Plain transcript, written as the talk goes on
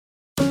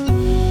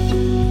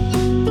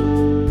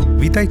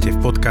Vítajte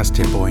v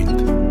podcaste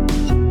Point.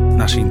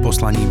 Naším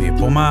poslaním je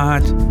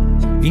pomáhať,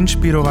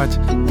 inšpirovať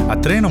a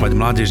trénovať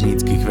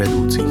mládežníckych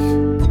vedúcich.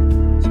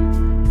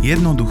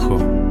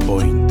 Jednoducho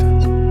Point.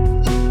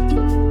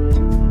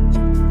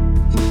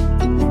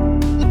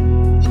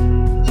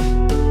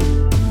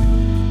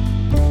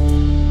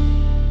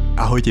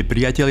 Ahojte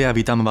priatelia,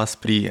 vítam vás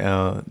pri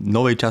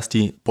novej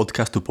časti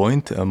podcastu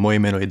Point.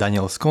 Moje meno je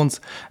Daniel Skonc,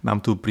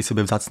 mám tu pri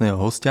sebe vzácneho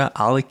hostia,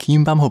 ale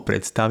kým vám ho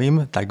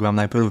predstavím, tak vám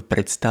najprv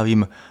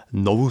predstavím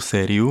novú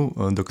sériu,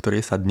 do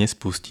ktorej sa dnes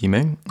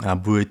pustíme a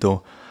bude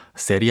to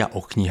séria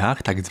o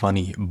knihách,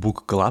 takzvaný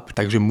Book Club,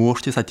 takže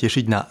môžete sa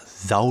tešiť na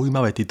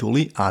zaujímavé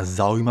tituly a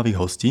zaujímavých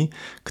hostí,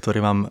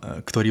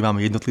 ktorí vám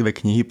jednotlivé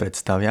knihy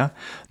predstavia.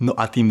 No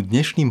a tým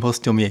dnešným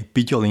hostom je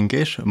Piťo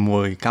Linkeš,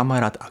 môj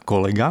kamarát a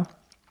kolega.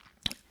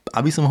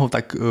 Aby som ho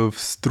tak v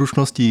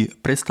stručnosti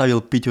predstavil,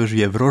 Piťo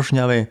žije v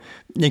Rožňave,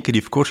 niekedy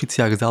v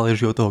Košiciach,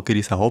 záleží od toho, kedy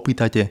sa ho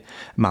opýtate.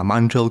 Má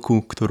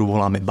manželku, ktorú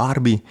voláme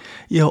Barbie.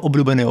 Jeho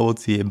obľúbené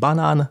ovocie je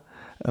banán,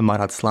 má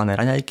rád slané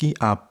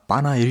raňajky a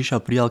Pána Ježiša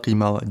prijal, keď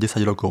mal 10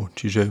 rokov.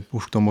 Čiže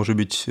už to môže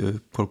byť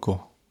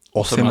koľko?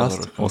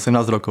 18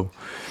 rokov.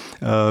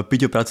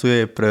 Piťo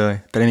pracuje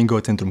pre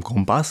tréningové centrum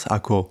Kompas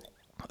ako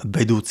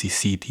vedúci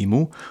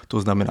C-tímu, to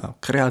znamená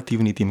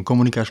kreatívny tím,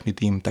 komunikačný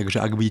tím, takže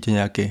ak vidíte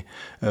nejaké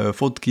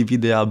fotky,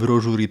 videá,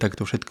 brožúry, tak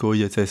to všetko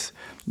ide cez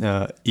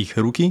ich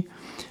ruky.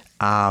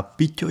 A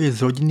Piťo je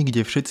z rodiny,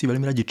 kde všetci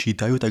veľmi radi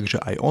čítajú,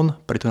 takže aj on,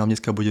 preto nám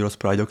dneska bude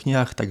rozprávať o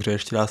knihách, takže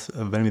ešte raz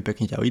veľmi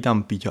pekne ťa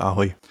vítam. Piťo,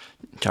 ahoj.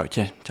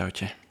 Čaute.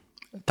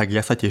 Tak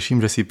ja sa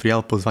teším, že si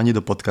prijal pozvanie do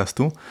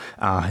podcastu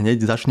a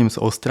hneď začnem z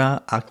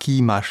ostra.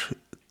 Aký máš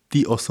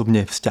ty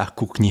osobne vzťah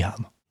ku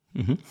knihám?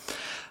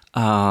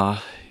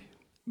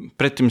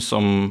 Predtým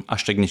som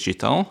až tak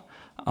nečítal,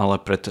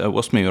 ale pred 8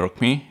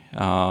 rokmi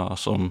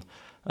som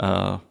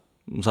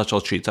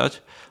začal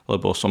čítať,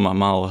 lebo som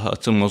mal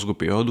celú mozgu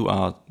príhodu a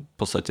v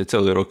podstate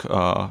celý rok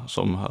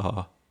som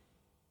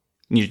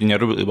nič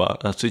nerobil, iba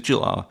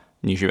cvičil a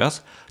nič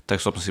viac.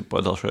 Tak som si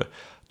povedal, že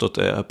toto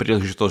je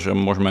príležitosť, že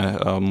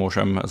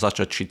môžem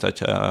začať čítať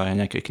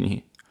nejaké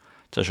knihy.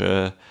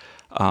 Takže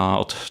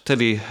od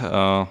vtedy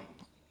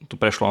tu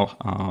prešlo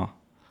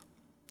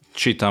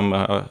čítam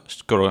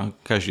skoro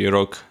každý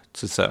rok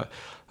cca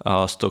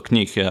 100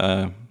 kníh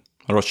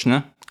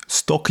ročne.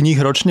 100 kníh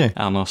ročne?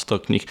 Áno,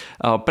 100 kníh.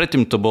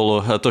 Predtým to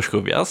bolo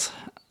trošku viac.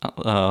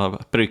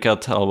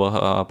 Prvýkrát, alebo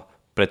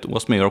pred 8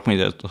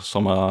 rokmi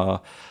som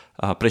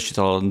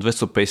prečítal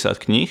 250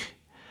 kníh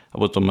a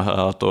potom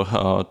to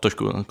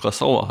trošku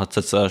klesalo a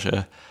cca,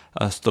 že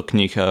 100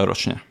 kníh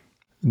ročne.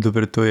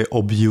 Dobre, to je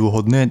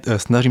obdivuhodné.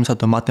 Snažím sa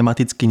to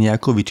matematicky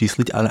nejako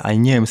vyčísliť, ale aj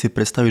neviem si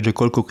predstaviť, že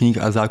koľko kníh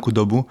a za akú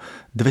dobu.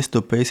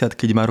 250,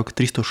 keď má rok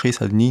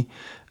 360 dní,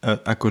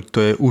 ako to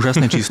je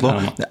úžasné číslo.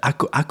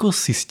 Ako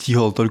si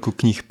stihol toľko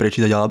kníh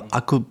prečítať, ale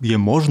ako je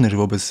možné, že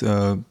vôbec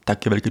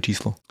také veľké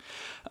číslo?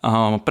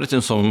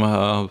 Predtým som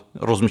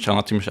rozmýšľal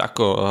nad tým, že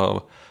ako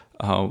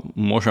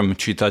môžem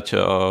čítať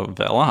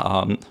veľa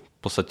a v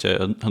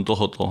podstate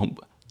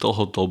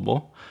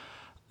dlhodobo.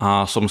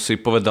 A som si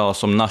povedal,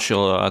 som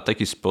našiel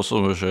taký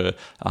spôsob, že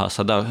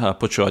sa dá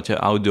počúvať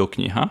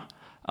audiokniha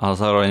a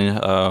zároveň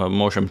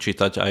môžem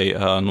čítať aj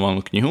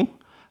novú knihu.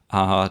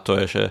 A to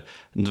je, že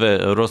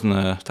dve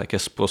rôzne také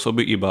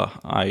spôsoby, iba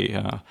aj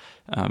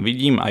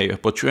vidím,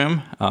 aj počujem.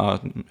 A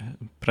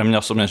pre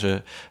mňa osobne,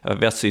 že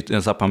viac si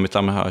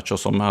zapamätám, čo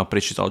som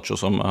prečítal, čo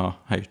som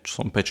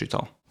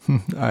prečítal.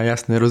 A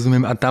jasne,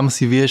 rozumiem. A tam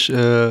si vieš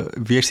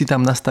si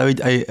tam nastaviť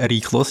aj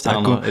rýchlosť?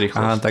 Áno,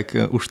 rýchlosť. Tak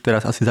už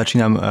teraz asi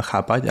začínam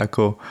chápať,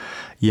 ako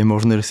je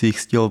možné, že si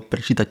ich stihol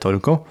prečítať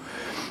toľko.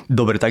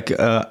 Dobre, tak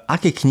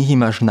aké knihy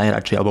máš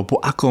najradšej, alebo po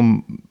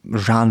akom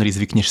žánri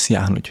zvykneš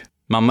siahnuť?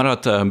 Mám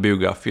rád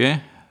biografie.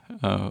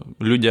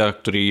 Ľudia,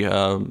 ktorí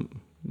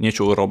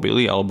niečo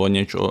urobili, alebo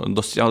niečo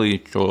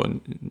dosiahli, čo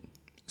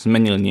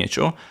zmenili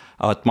niečo.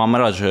 Ale mám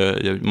rád, že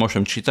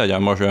môžem čítať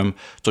a môžem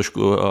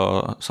trošku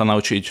sa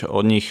naučiť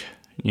od nich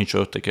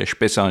niečo také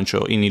špeciálne,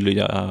 čo iní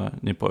ľudia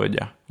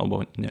nepovedia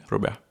alebo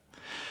nerobia.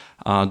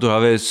 A druhá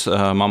vec,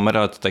 mám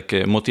rád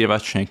také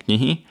motivačné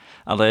knihy,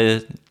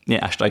 ale nie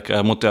až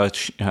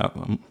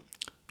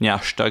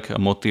tak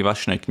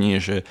motivačné knihy,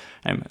 že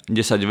 10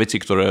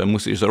 vecí, ktoré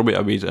musíš zrobiť,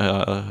 aby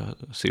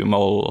si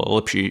mal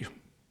lepší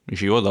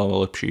život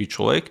alebo lepší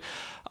človek.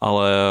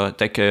 Ale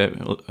také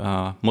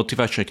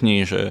motivačné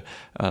knihy, že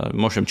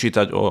môžem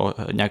čítať o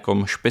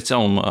nejakom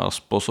špeciálnom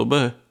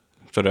spôsobe,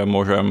 ktoré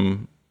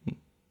môžem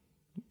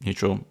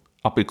niečo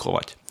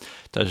aplikovať.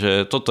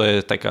 Takže toto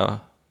je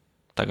taká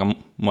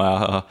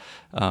moja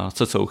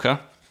srdcovka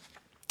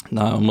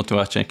na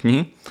motivačné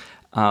knihy.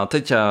 A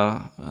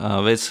tretia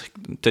vec,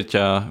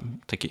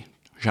 taký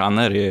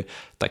žáner je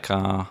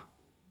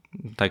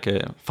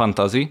také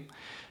fantasy,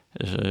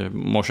 že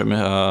môžem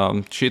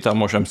čítať,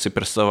 môžem si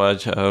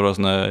predstavovať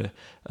rôzne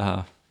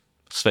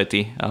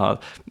svety.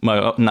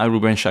 Moja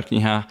najľúbenejšia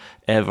kniha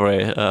ever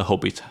je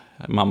Hobbit.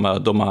 Mám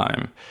doma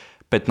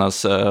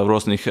 15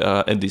 rôznych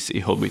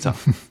edícií Hobbita.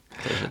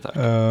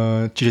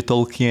 Čiže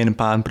Tolkien,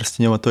 Pán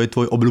prsteňov, to je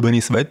tvoj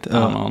obľúbený svet?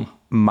 Áno.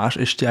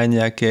 máš ešte aj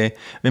nejaké,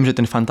 viem, že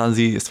ten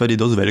fantasy svet je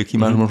dosť veľký,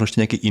 máš možno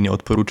ešte nejaké iné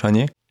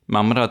odporúčanie?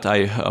 Mám rád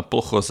aj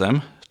Plochozem,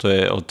 to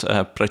je od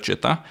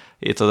Pratchetta.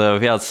 Je to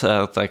viac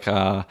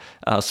taká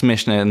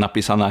smiešne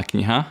napísaná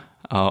kniha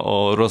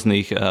o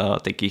rôznych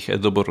takých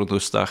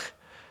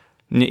dobrodružstvách.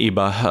 Nie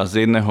iba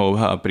z jedného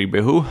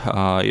príbehu,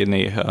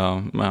 jednej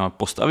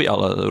postavy,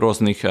 ale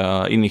rôznych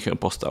iných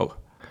postav.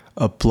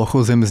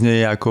 Plochozem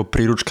znie ako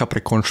príručka pre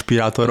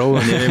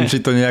konšpirátorov, neviem,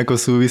 či to nejako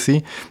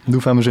súvisí,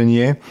 dúfam, že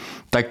nie.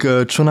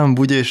 Tak čo nám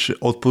budeš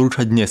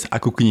odporúčať dnes?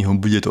 Akú knihu?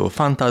 Bude to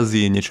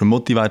fantázie, niečo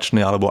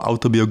motivačné alebo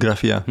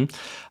autobiografia?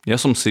 Ja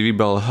som si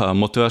vybral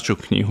motivačnú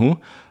knihu,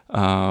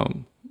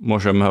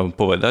 môžem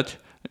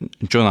povedať,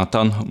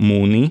 Jonathan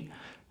Mooney,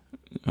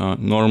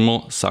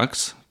 Normal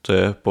Sucks, to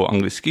je po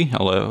anglicky,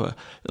 ale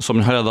som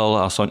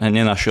hľadal a som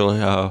nenašiel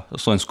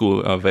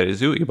slovenskú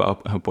verziu, iba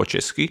po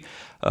česky.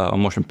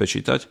 Môžem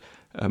prečítať.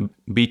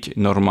 Byť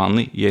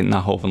normálny je na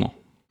hovno.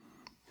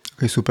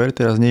 Okay, super,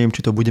 teraz neviem,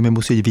 či to budeme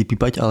musieť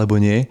vypípať alebo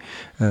nie,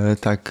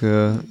 tak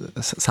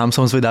sám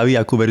som zvedavý,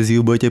 akú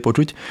verziu budete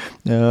počuť,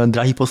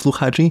 drahí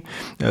poslucháči.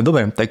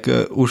 Dobre, tak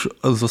už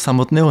zo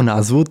samotného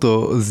názvu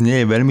to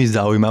znie veľmi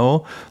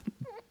zaujímavo,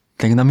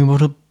 tak nám ju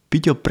možno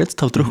Piťo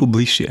predstav trochu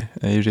bližšie,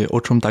 že o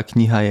čom tá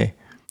kniha je.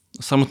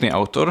 Samotný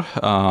autor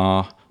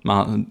má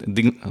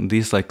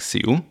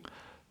dyslexiu,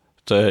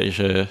 to je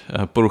že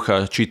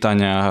porucha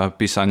čítania,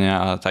 písania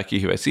a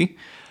takých vecí.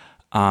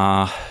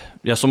 A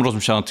ja som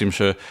rozmýšľal nad tým,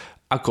 že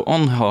ako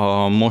on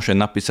môže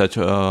napísať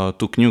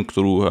tú knihu,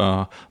 ktorú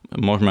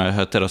môžeme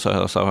teraz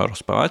sa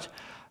rozprávať.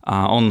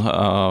 A on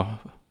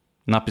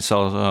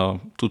napísal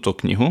túto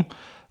knihu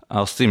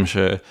s tým,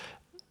 že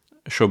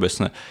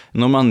všeobecné.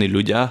 Normálni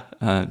ľudia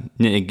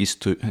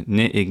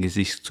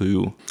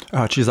neexistujú.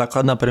 A čiže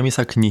základná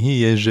premisa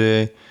knihy je, že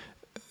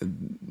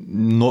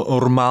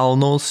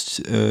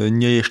normálnosť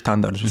nie je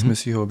štandard, že sme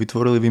si ho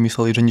vytvorili,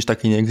 vymysleli, že nič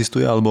také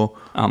neexistuje, alebo...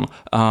 Áno,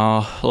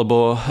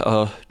 lebo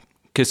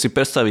keď si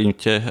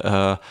predstavíte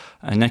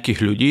nejakých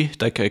ľudí,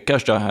 tak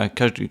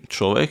každý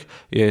človek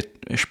je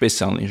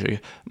špeciálny,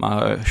 že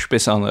má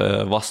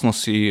špeciálne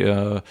vlastnosti,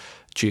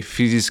 či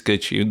fyzické,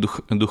 či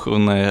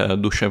duchovné,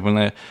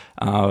 duševné.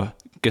 A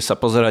keď sa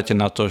pozeráte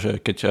na to, že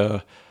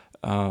keď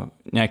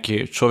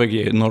nejaký človek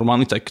je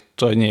normálny, tak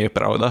to nie je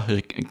pravda,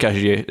 že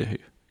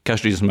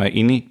každý sme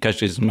iný,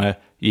 každý sme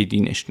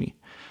jedinečný.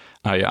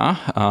 A ja,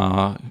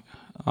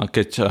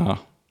 keď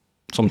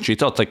som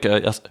čítal, tak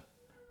ja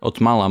od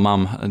mala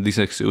mám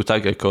dyslexiu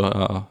tak ako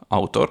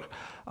autor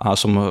a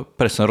som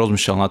presne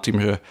rozmýšľal nad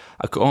tým, že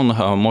ako on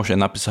môže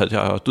napísať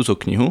túto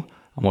knihu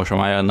a môžem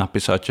aj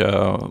napísať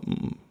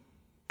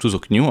túto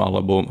knihu,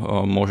 alebo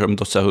môžem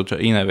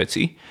dosiahnuť iné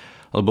veci,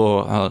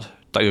 lebo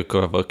tak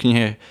ako v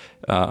knihe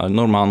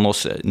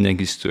normálnosť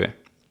neexistuje.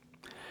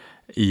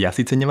 Ja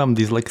síce nemám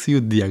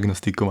dyslexiu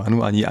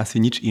diagnostikovanú, ani asi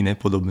nič iné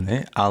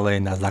podobné,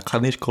 ale na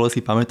základnej škole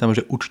si pamätám,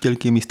 že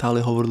učiteľky mi stále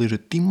hovorili, že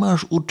ty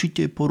máš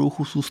určite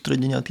poruchu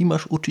sústredenia, ty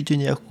máš určite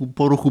nejakú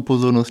poruchu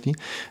pozornosti,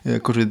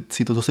 akože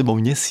si to so sebou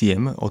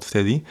nesiem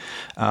odvtedy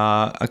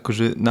a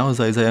akože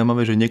naozaj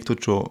zaujímavé, že niekto,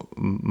 čo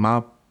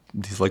má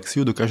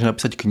dyslexiu, dokáže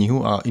napísať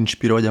knihu a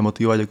inšpirovať a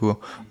motivovať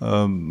ako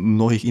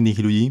mnohých iných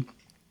ľudí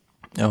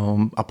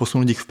a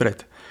posunúť ich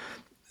vpred.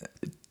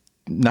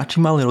 Na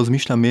čím ale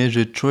rozmýšľam je,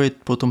 že čo je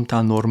potom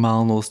tá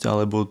normálnosť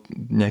alebo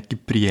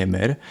nejaký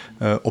priemer.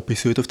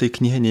 Opisuje to v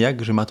tej knihe nejak,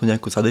 že má to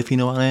nejako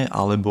zadefinované,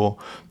 alebo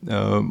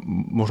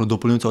možno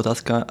doplňujúca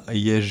otázka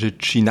je, že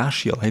či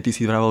našiel. Hej, ty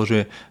si vravel, že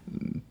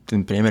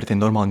ten priemer, ten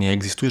normál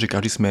neexistuje, že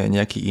každý sme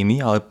nejaký iný,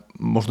 ale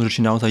možno, že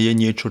či naozaj je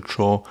niečo,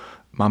 čo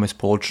máme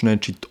spoločné,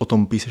 či o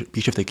tom píše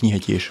v tej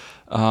knihe tiež.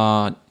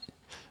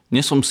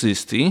 Nie som si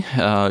istý,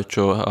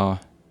 čo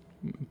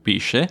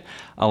píše,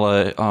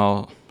 ale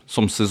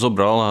som si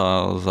zobral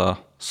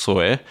za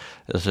svoje,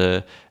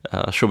 že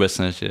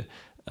všeobecne, že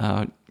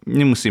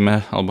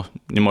nemusíme, alebo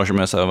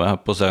nemôžeme sa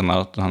pozerať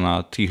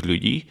na tých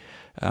ľudí,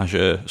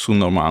 že sú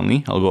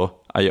normálni,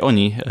 alebo aj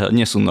oni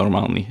nie sú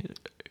normálni.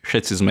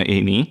 Všetci sme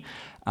iní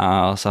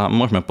a sa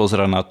môžeme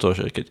pozerať na to,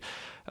 že keď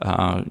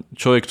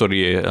človek, ktorý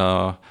je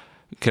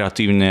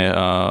kreatívne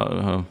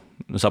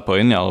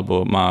zapojený,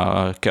 alebo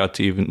má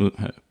kreatívnu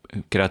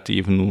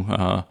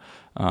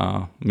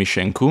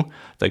myšlenku,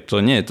 tak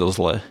to nie je to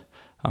zlé.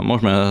 A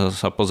môžeme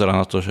sa pozerať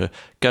na to, že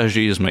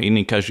každý sme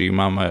iný, každý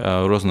máme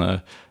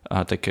rôzne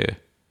také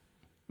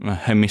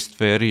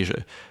hemisféry,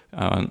 že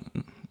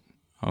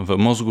v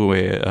mozgu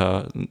je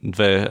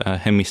dve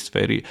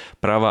hemisféry,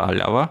 pravá a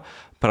ľava.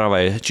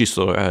 Pravá je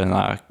čisto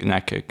na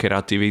nejaké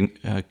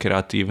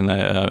kreatívne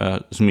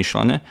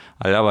zmyšľanie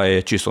a ľava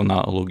je čisto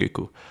na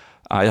logiku.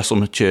 A ja som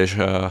tiež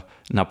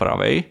na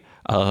pravej.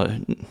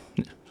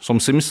 Som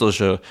si myslel,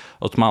 že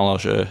od mála,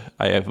 že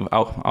aj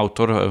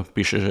autor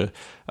píše, že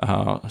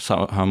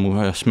sa mu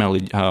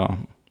smiali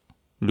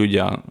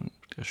ľudia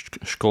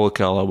v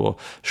školke alebo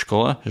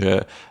škole,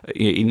 že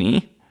je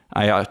iný. A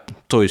ja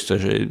to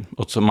isté, že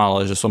od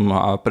mála, že som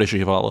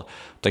prežíval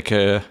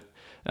také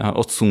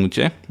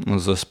odsunutie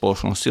ze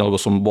spoločnosti,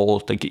 alebo som bol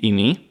taký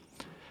iný.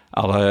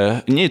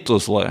 Ale nie je to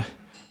zlé.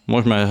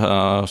 môžeme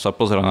sa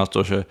pozerať na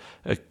to, že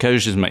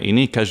každý sme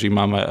iný, každý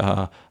máme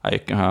aj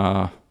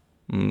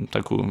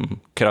takú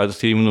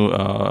kreatívnu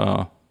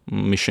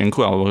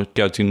myšlienku alebo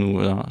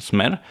kreatívnu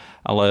smer,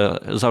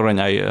 ale zároveň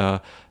aj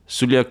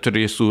sú ľudia,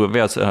 ktorí sú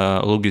viac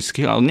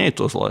logickí, ale nie je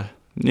to zlé.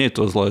 Nie je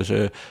to zlé, že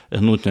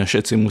nutne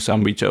všetci musia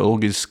byť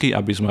logickí,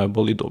 aby sme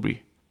boli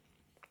dobrí.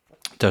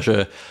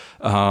 Takže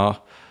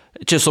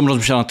tiež som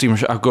rozmýšľal nad tým,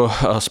 že ako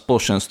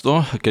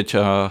spoločenstvo, keď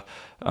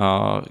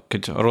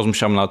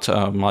rozmýšľam nad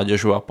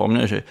mládežou a po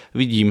mne, že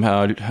vidím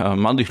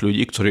mladých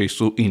ľudí, ktorí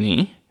sú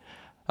iní,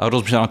 a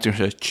rozmýšľam nad tým,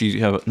 že či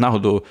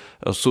náhodou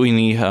sú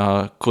iní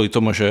kvôli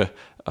tomu, že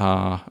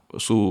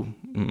sú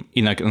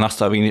inak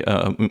nastavení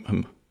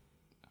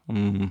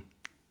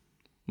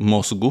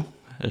mozgu,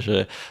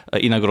 že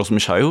inak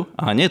rozmýšľajú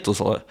a nie je to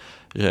zlé.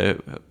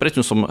 Že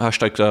predtým som až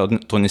tak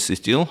to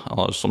nesistil,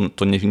 ale som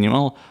to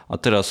nevnímal a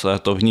teraz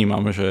to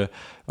vnímam, že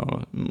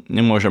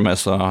nemôžeme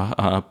sa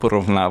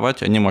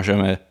porovnávať a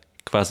nemôžeme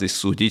kvázi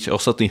súdiť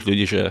ostatných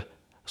ľudí, že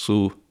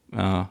sú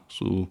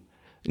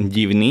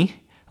divní,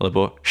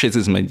 lebo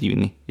všetci sme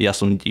divní. Ja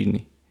som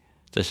divný.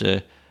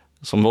 Takže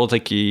som bol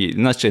taký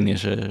nadšený,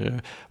 že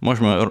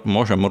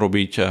môžem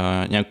robiť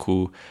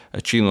nejakú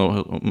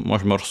činu,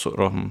 môžeme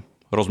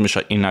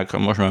rozmýšľať inak,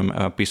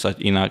 môžeme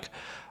písať inak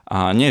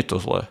a nie je to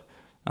zlé.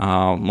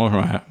 A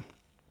môžeme,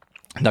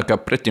 tak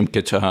predtým,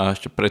 keď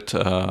ešte pred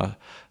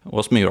 8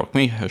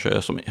 rokmi,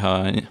 že som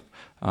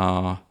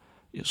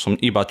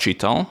iba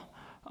čítal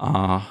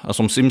a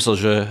som si myslel,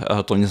 že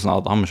to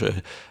neznám,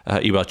 že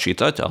iba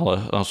čítať,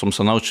 ale som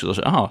sa naučil,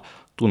 že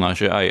tu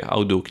je aj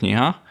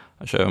audiokniha,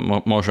 že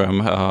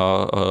môžem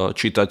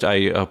čítať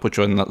aj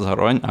počúvať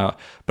zároveň a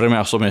pre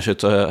mňa osobne, že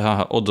to je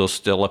o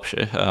dosť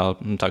lepšie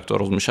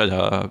takto rozmýšľať a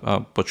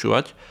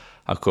počúvať,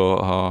 ako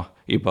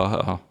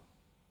iba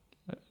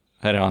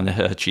reálne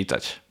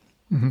čítať.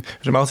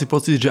 Že mal si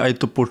pocit, že aj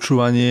to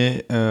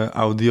počúvanie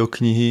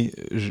audioknihy,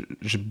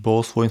 že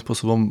bolo svojím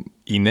spôsobom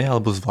iné,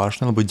 alebo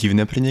zvláštne, alebo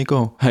divné pre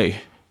niekoho?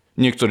 Hej,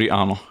 niektorí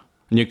áno.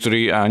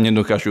 Niektorí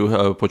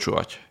nedokážu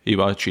počúvať,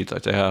 iba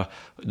čítať. A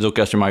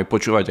dokážem aj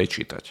počúvať, aj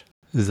čítať.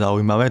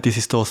 Zaujímavé, ty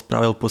si z toho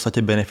spravil v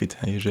podstate benefit,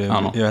 hej, že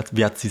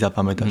viac si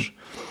zapamätáš.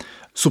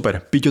 Super.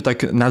 Piťo,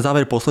 tak na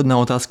záver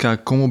posledná otázka.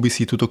 Komu by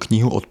si túto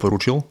knihu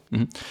odporúčil?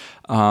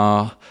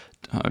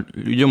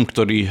 Ľuďom,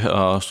 ktorí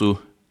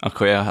sú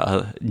ako ja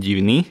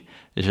divní,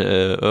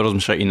 že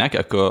rozmýšľajú inak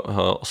ako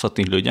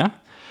ostatní ľudia.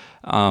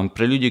 A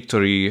pre ľudí,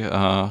 ktorí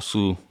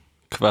sú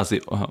kvázi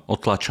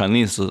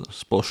otlačaní z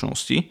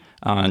spoločnosti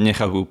a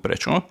nechápu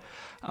prečo,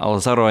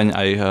 ale zároveň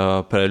aj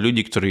pre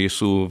ľudí, ktorí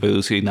sú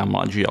vedúci na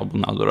mladší alebo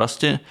na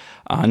doraste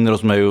a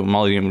nerozumiejú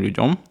malým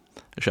ľuďom,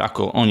 že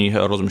ako oni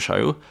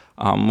rozmýšľajú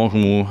a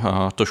môžu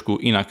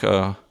trošku inak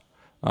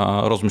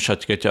rozmýšľať,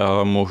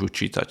 keď môžu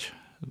čítať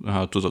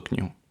túto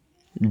knihu.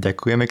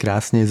 Ďakujeme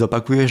krásne.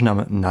 Zopakuješ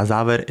nám na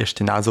záver ešte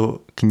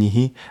názov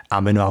knihy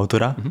a meno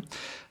autora?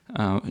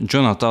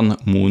 Jonathan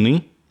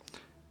Mooney,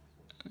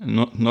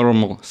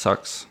 Normal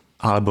Sucks.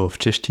 Alebo v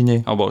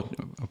češtine? Alebo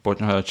po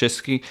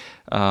česky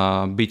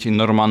byť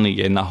normálny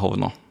je na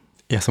hovno.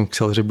 Ja som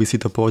chcel, že by si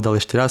to povedal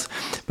ešte raz.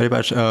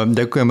 Prepáč,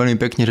 ďakujem veľmi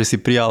pekne, že si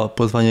prijal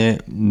pozvanie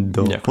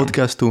do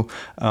podcastu.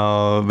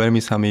 Veľmi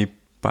sa mi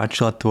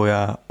páčila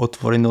tvoja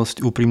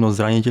otvorenosť, úprimnosť,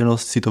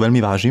 zraniteľnosť, si to veľmi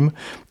vážim,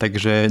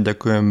 takže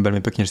ďakujem veľmi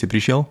pekne, že si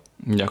prišiel.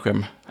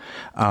 Ďakujem.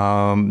 A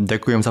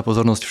ďakujem za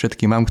pozornosť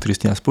všetkým vám, ktorí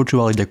ste nás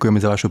počúvali,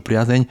 ďakujeme za vašu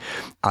priazeň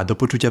a do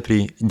počutia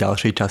pri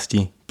ďalšej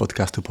časti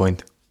podcastu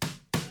Point.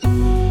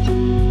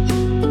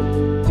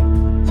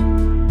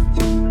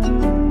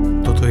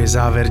 Toto je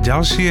záver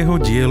ďalšieho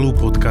dielu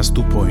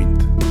podcastu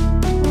Point.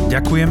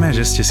 Ďakujeme,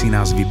 že ste si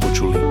nás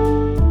vypočuli.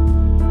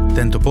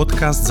 Tento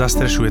podcast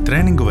zastrešuje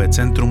tréningové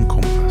centrum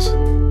Kompas.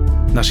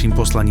 Naším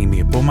poslaním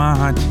je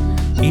pomáhať,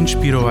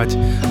 inšpirovať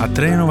a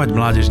trénovať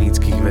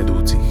mládežníckych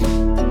vedúcich.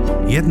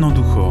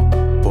 Jednoducho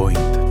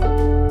Point.